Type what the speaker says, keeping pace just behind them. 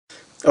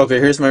Okay,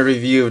 here's my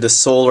review of the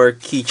solar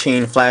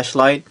keychain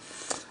flashlight.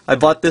 I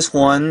bought this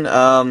one.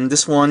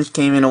 This one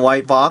came in a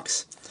white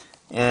box,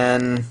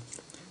 and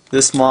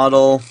this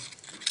model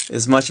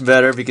is much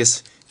better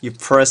because you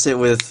press it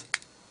with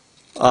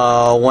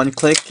one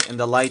click and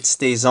the light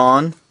stays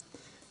on,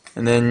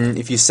 and then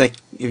if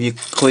you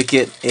click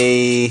it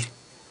a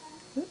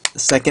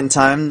second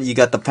time, you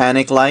got the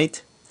panic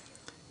light,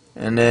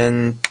 and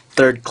then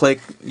third click,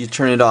 you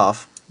turn it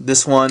off.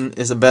 This one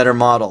is a better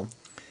model.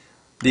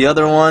 The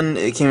other one,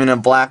 it came in a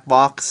black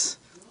box.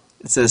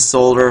 It says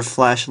solar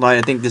flashlight.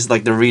 I think this is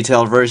like the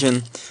retail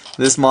version.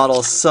 This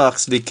model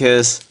sucks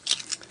because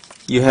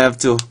you have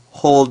to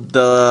hold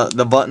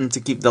the button to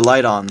keep the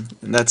light on,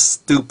 and that's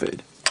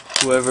stupid.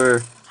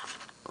 Whoever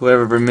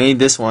made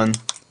this one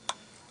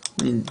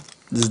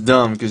is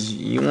dumb, because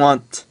you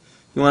want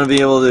to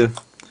be able to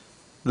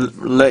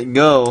let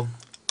go.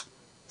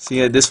 So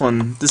yeah, this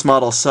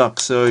model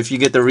sucks. So if you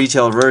get the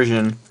retail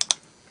version,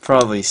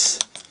 probably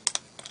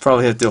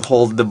have to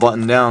hold the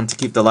button down to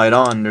keep the light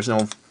on. There's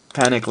no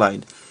panic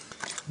light.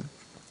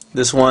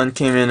 This one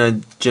came in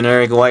a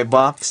generic white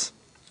box.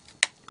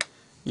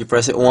 You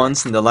press it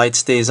once and the light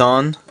stays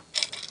on,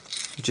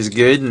 which is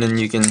good, and then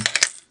you can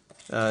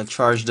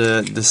charge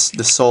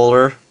the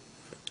solar.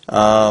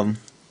 So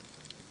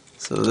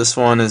this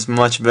one is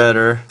much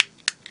better,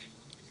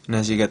 and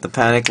as you get the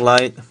panic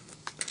light,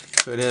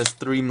 so it has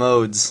 3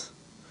 modes.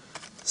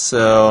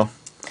 So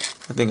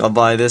I think I'll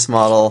buy this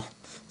model.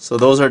 So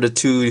those are the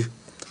 2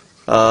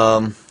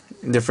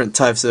 different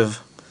types of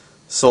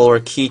solar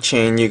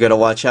keychain you gotta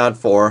watch out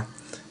for.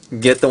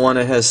 Get the one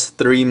that has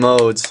 3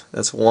 modes.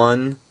 That's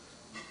 1,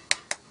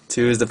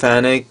 2 is the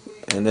panic,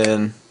 and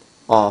then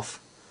off.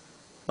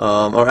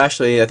 Or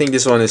actually, I think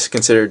this one is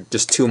considered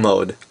just 2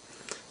 mode.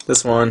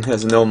 This one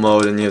has no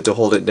mode and you have to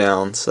hold it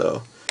down.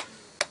 So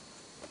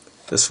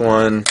this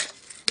one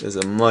is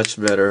a much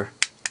better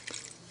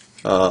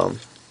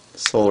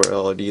solar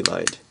LED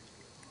light.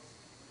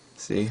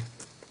 See?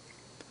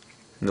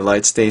 And the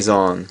light stays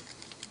on.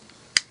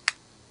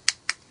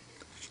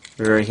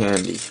 Very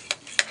handy.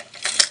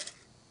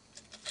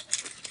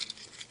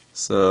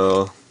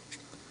 So,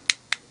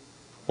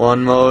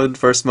 one mode,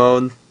 first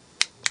mode,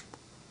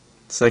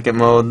 second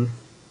mode,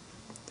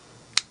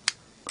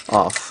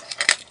 off.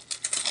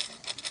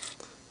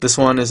 This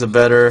one is a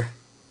better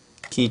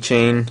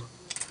keychain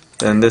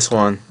than this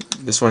one.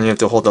 This one you have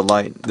to hold the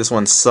light. This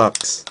one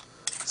sucks.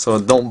 So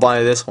don't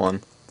buy this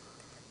one.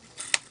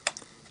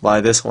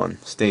 Buy this one.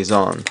 Stays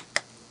on.